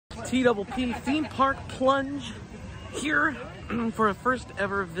TPP theme Park Plunge here for a first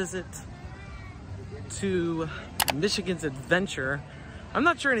ever visit to Michigan's Adventure. I'm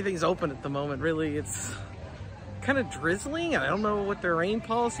not sure anything's open at the moment, really. It's kind of drizzling. I don't know what their rain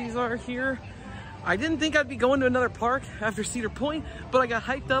policies are here. I didn't think I'd be going to another park after Cedar Point, but I got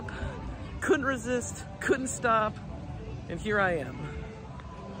hyped up, couldn't resist, couldn't stop, and here I am.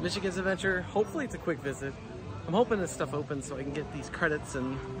 Michigan's Adventure. Hopefully it's a quick visit. I'm hoping this stuff opens so I can get these credits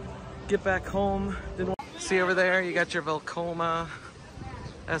and get back home. See over there, you got your Velcoma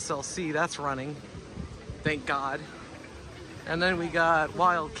SLC, that's running. Thank God. And then we got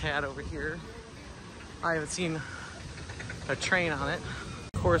Wildcat over here. I haven't seen a train on it.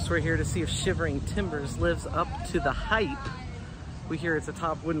 Of course, we're here to see if Shivering Timbers lives up to the hype. We hear it's the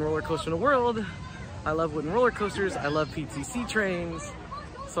top wooden roller coaster in the world. I love wooden roller coasters. I love PTC trains.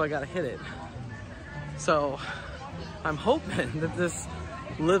 So I gotta hit it. So I'm hoping that this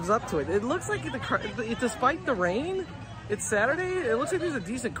lives up to it. It looks like despite the rain, it's Saturday. It looks like there's a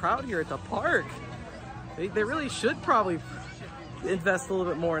decent crowd here at the park. They really should probably invest a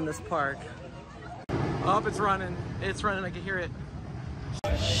little bit more in this park. Oh, it's running. It's running. I can hear it.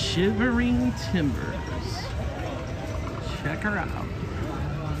 Shivering Timbers. Check her out.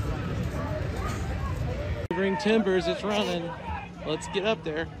 Shivering Timbers, it's running. Let's get up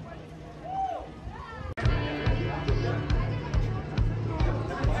there.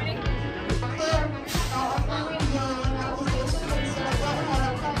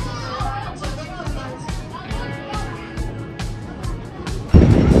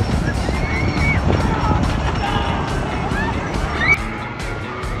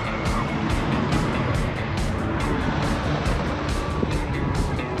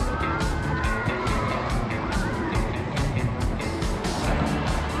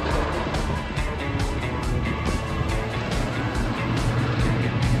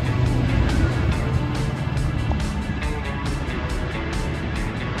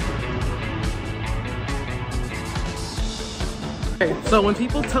 So when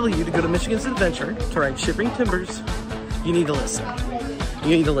people tell you to go to Michigan's Adventure to ride Shivering Timbers, you need to listen.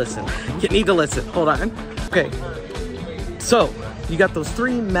 You need to listen. You need to listen. Hold on. Okay. So you got those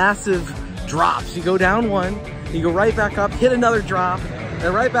three massive drops. You go down one, you go right back up, hit another drop,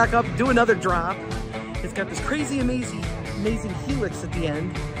 and right back up, do another drop. It's got this crazy, amazing helix at the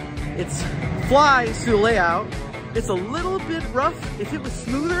end. It flies through the layout. It's a little bit rough. If it was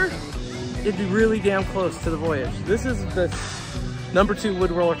smoother, it'd be really damn close to the Voyage. This is the #2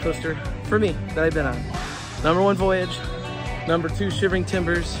 wood roller coaster for me that I've been on. #1 Voyage, #2 Shivering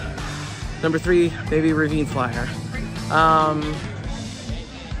Timbers, #3 maybe Ravine Flyer.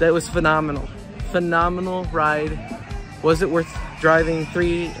 That was phenomenal. Phenomenal ride. Was it worth driving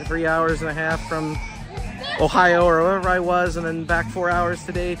three hours and a half from Ohio or wherever I was and then back 4 hours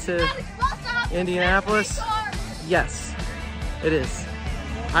today to Indianapolis? Yes, it is.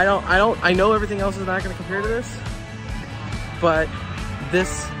 I know everything else is not going to compare to this, but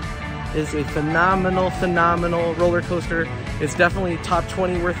this is a phenomenal roller coaster. It's definitely top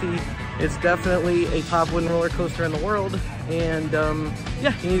 20 worthy. It's definitely a top wooden roller coaster in the world. And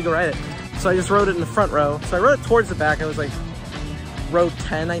yeah, you need to go ride it. So I just rode it in the front row. So I rode it towards the back. I was like row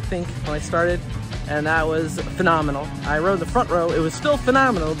 10, I think, when I started. And that was phenomenal. I rode the front row. It was still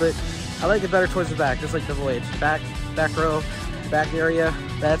phenomenal, but I like it better towards the back, just like the Voyage. Back row, back area.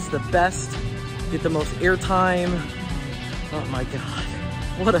 That's the best. Get the most airtime. Oh my God,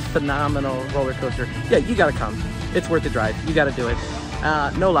 what a phenomenal roller coaster. Yeah, you gotta come. It's worth the drive. You gotta do it.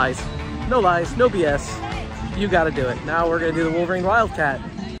 No lies, no BS. You gotta do it. Now we're gonna do the Wolverine Wildcat.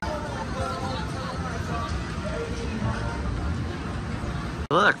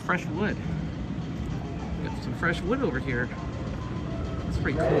 Look, fresh wood. Got some fresh wood over here. That's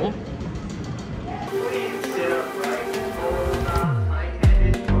pretty cool.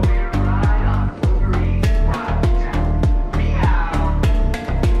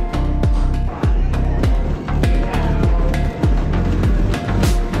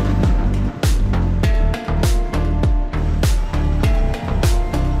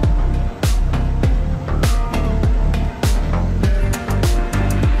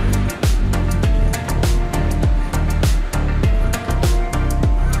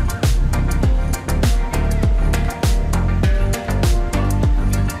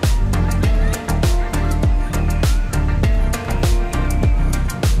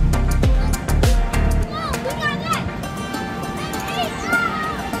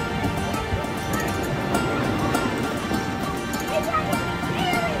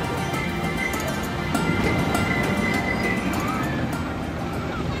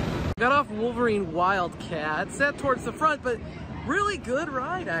 Got off Wolverine Wildcat, sat towards the front, but Really good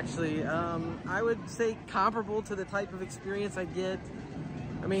ride, actually. I would say comparable to the type of experience I get.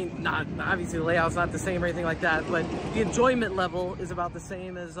 I mean, not obviously the layout's not the same or anything like that, but the enjoyment level is about the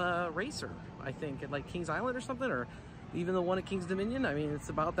same as Racer, I think, at like Kings Island or something, or even the one at Kings Dominion. I mean, it's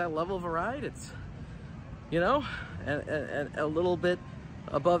about that level of a ride. It's, you know, and a little bit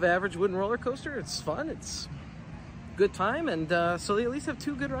above average wooden roller coaster. It's fun. It's good time, and so they at least have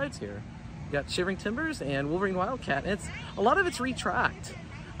two good rides here. You got Shivering Timbers and Wolverine Wildcat, and a lot of it's retracked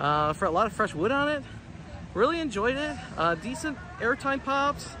for a lot of fresh wood on it. Really enjoyed it. Decent airtime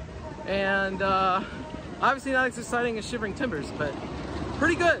pops, and obviously not as exciting as Shivering Timbers, but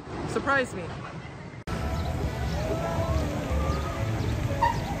pretty good. Surprised me.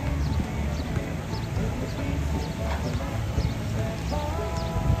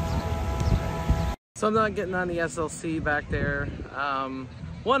 So I'm not getting on the SLC back there.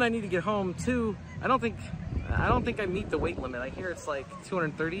 One, I need to get home. Two, I don't think I meet the weight limit. I hear it's like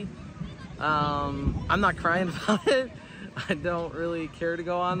 230. I'm not crying about it. I don't really care to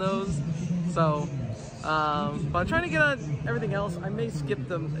go on those. So, but I'm trying to get on everything else. I may skip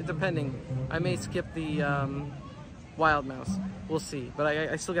them, depending. I may skip the Wild Mouse. We'll see. But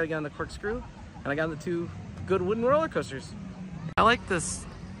I still got to get on the Corkscrew, and I got on the two good wooden roller coasters. I like this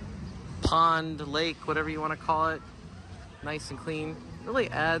pond, lake, whatever you want to call it. Nice and clean.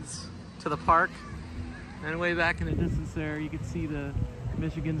 Really adds to the park. And way back in the distance there, you can see the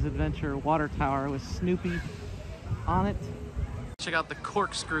Michigan's Adventure water tower with Snoopy on it. Check out the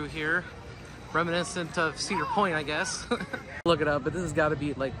Corkscrew here. Reminiscent of Cedar Point, I guess. Look it up, but this has got to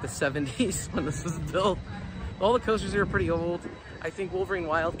be like the 70s when this was built. All the coasters here are pretty old. I think Wolverine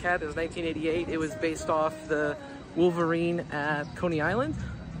Wildcat is 1988. It was based off the Wolverine at Coney Island,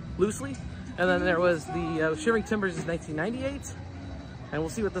 loosely. And then there was the Shivering Timbers is 1998. And we'll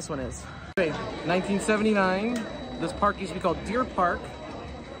see what this one is. Okay, 1979. This park used to be called Deer Park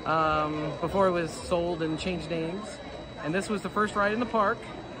before it was sold and changed names. And this was the first ride in the park.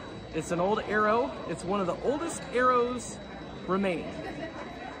 It's an old Arrow. It's one of the oldest Arrows remaining.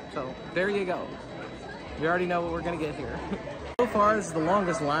 So there you go. We already know what we're gonna get here. So far, this is the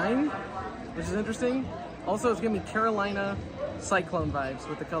longest line, which is interesting. Also, it's gonna be Carolina Cyclone vibes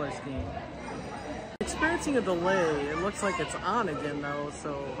with the color scheme. Experiencing a delay. It looks like it's on again though,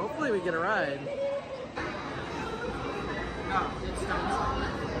 so hopefully we get a ride.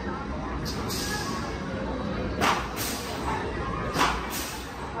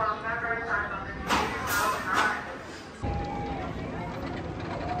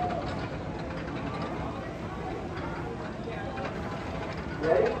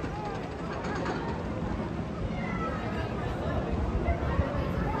 Ready?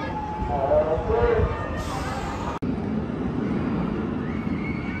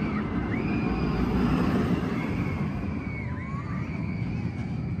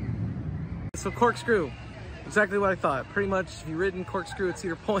 So Corkscrew, exactly what I thought. Pretty much, if you've ridden Corkscrew at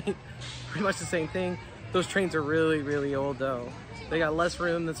Cedar Point, pretty much the same thing. Those trains are really, really old though. They got less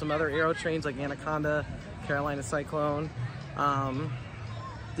room than some other Arrow trains like Anaconda, Carolina Cyclone.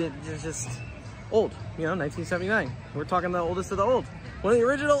 They're just old, you know, 1979. We're talking the oldest of the old. One of the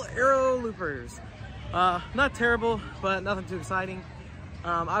original Arrow loopers. Not terrible, but nothing too exciting.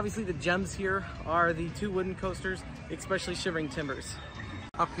 Obviously the gems here are the two wooden coasters, especially Shivering Timbers.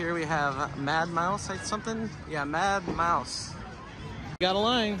 Up here we have Mad Mouse, something? Yeah, Mad Mouse. Got a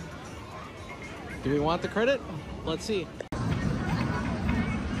line. Do we want the credit? Let's see.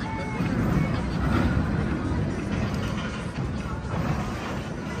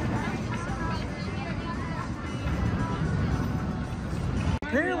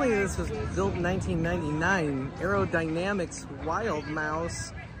 Apparently this was built in 1999. Aerodynamics Wild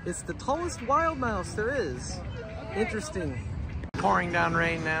Mouse. It's the tallest Wild Mouse there is. Interesting. Pouring down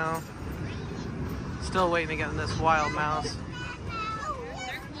rain now. Still waiting to get in this Wild Mouse.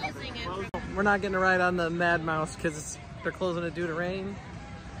 We're not getting a ride on the Mad Mouse because they're closing it due to rain.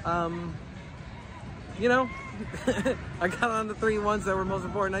 You know, I got on the 3 ones that were most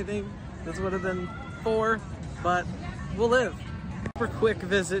important, I think. This would have been 4, but we'll live. Super quick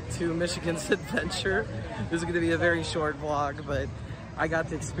visit to Michigan's Adventure. This is going to be a very short vlog, but I got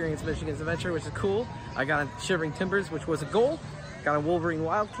to experience Michigan's Adventure, which is cool. I got on Shivering Timbers, which was a goal. Got a Wolverine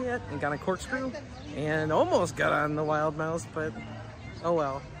Wildcat and got a Corkscrew, and almost got on the Wild Mouse, but oh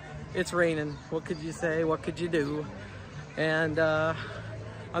well. It's raining. What could you say? What could you do? And I'm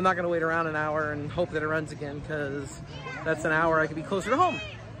not gonna wait around an hour and hope that it runs again, because that's an hour I could be closer to home.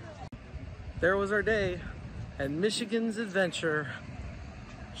 There was our day at Michigan's Adventure.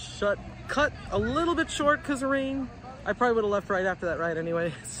 Cut a little bit short because of rain. I probably would have left right after that ride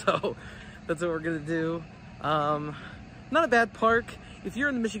anyway, so that's what we're gonna do. not a bad park. If you're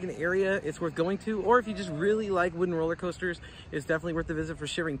in the Michigan area, it's worth going to, or if you just really like wooden roller coasters, it's definitely worth the visit for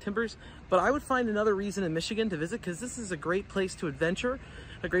Shivering Timbers. But I would find another reason in Michigan to visit, because this is a great place to adventure,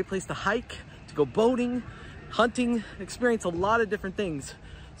 a great place to hike, to go boating, hunting, experience a lot of different things.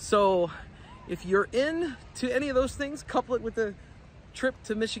 So if you're into any of those things, couple it with a trip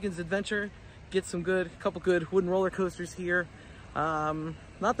to Michigan's adventure, get some couple good wooden roller coasters here.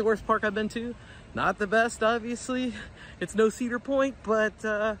 Not the worst park I've been to, not the best, obviously. It's no Cedar Point, but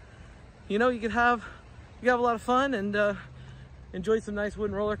you know, you can have a lot of fun and enjoy some nice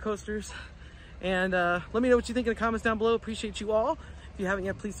wooden roller coasters. And let me know what you think in the comments down below. Appreciate you all. If you haven't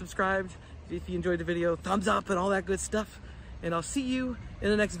yet, please subscribe. If you enjoyed the video, thumbs up and all that good stuff. And I'll see you in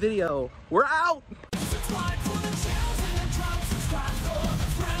the next video. We're out!